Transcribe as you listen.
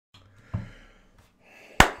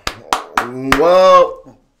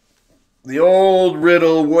Well, the old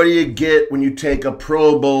riddle, what do you get when you take a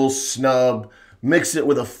Pro Bowl snub, mix it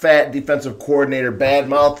with a fat defensive coordinator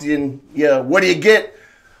bad-mouthing? Yeah, what do you get?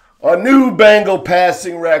 A new Bengal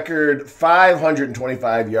passing record,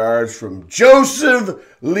 525 yards from Joseph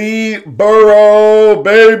Lee Burrow,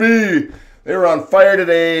 baby. They were on fire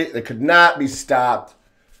today. They could not be stopped.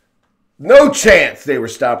 No chance they were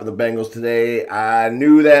stopping the Bengals today. I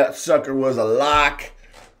knew that sucker was a lock.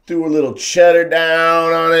 Threw a little cheddar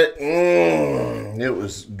down on it. It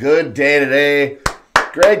was good day today.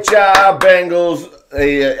 Great job, Bengals.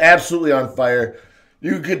 They absolutely on fire.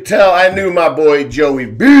 You could tell I knew my boy Joey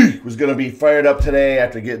B was going to be fired up today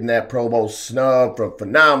after getting that Pro Bowl snub from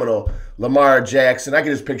phenomenal Lamar Jackson. I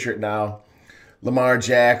can just picture it now. Lamar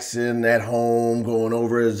Jackson at home going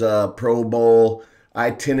over his Pro Bowl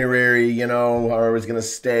itinerary, you know, where he's going to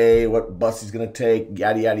stay, what bus he's going to take,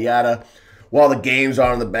 yada, yada, yada. While the game's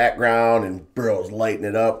on in the background and Burrow's lighting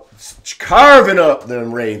it up, carving up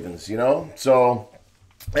them Ravens, you know. So,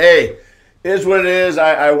 hey, it is what it is.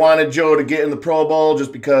 I wanted Joe to get in the Pro Bowl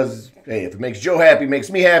just because, hey, if it makes Joe happy, it makes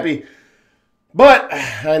me happy. But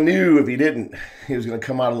I knew if he didn't, he was going to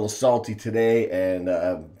come out a little salty today. And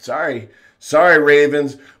sorry,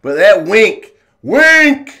 Ravens. But that wink,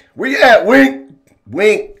 where you at,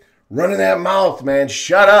 wink, running that mouth, man.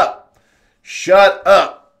 Shut up.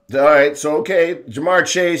 All right, so, okay, Jamar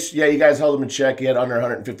Chase, yeah, you guys held him in check. He had under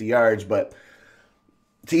 150 yards, but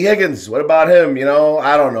T. Higgins, what about him? You know,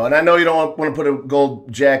 I don't know. And I know you don't want to put a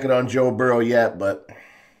gold jacket on Joe Burrow yet, but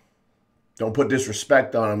don't put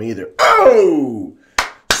disrespect on him either. Oh!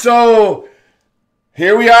 So,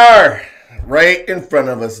 here we are, right in front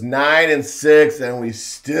of us, 9-6, and we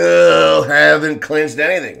still haven't clinched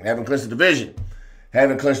anything. Haven't clinched the division.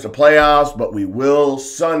 Haven't clinched the playoffs, but we will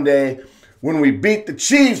Sunday. When we beat the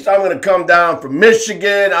Chiefs, I'm going to come down from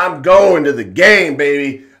Michigan. I'm going to the game,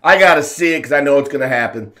 baby. I got to see it because I know it's going to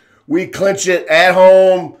happen. We clinch it at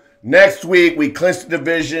home. Next week, we clinch the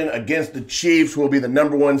division against the Chiefs, who will be the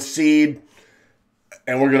 #1 seed.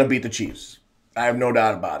 And we're going to beat the Chiefs. I have no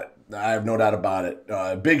doubt about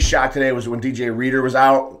it. Big shock today was when DJ Reader was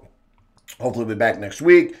out. Hopefully he'll be back next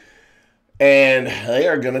week. And they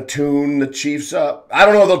are going to tune the Chiefs up. I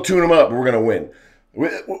don't know if they'll tune them up, but we're going to win.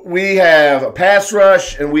 We have a pass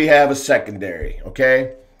rush and we have a secondary,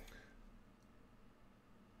 okay?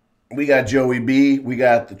 We got Joey B. We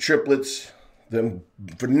got the triplets, the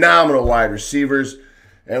phenomenal wide receivers.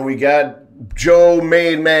 And we got Joe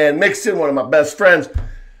Made Man Mixon, one of my best friends.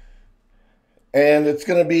 And it's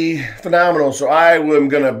going to be phenomenal. So I am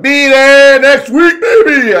going to be there next week,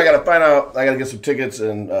 baby. I got to find out. I got to get some tickets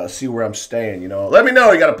and see where I'm staying, you know. Let me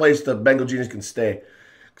know. You got a place the Bengal Genius can stay.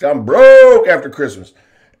 I'm broke after Christmas.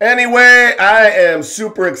 Anyway, I am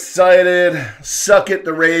super excited. Suck it,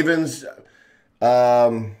 the Ravens.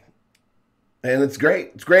 And it's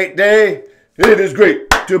great. It's a great day. It is great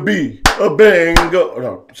to be a Bengal.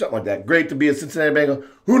 No, something like that. Great to be a Cincinnati Bengal.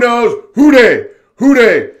 Who knows?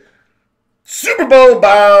 WHODEY. Super Bowl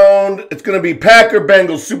bound. It's going to be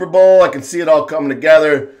Packer-Bengals Super Bowl. I can see it all coming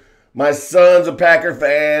together. My son's a Packer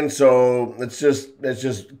fan, so it's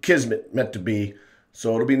just kismet meant to be.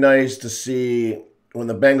 So it'll be nice to see when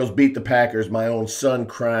the Bengals beat the Packers, my own son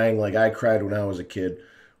crying like I cried when I was a kid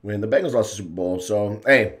when the Bengals lost the Super Bowl. So,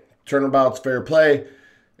 hey, turnabout's fair play,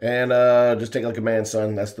 and just take it like a man,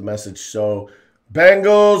 son. That's the message. So,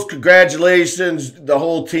 Bengals, congratulations. The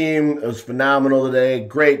whole team was phenomenal today.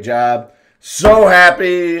 Great job. So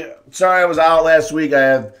happy. Sorry I was out last week. I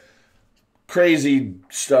have crazy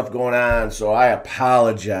stuff going on, so I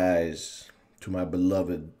apologize to my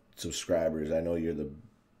beloved subscribers. I know you're the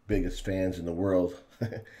biggest fans in the world.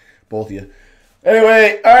 Both of you.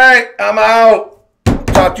 Anyway, all right, I'm out.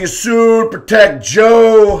 Talk to you soon. Protect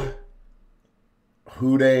Joe.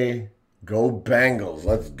 WHODEY. Go Bengals.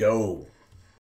 Let's go.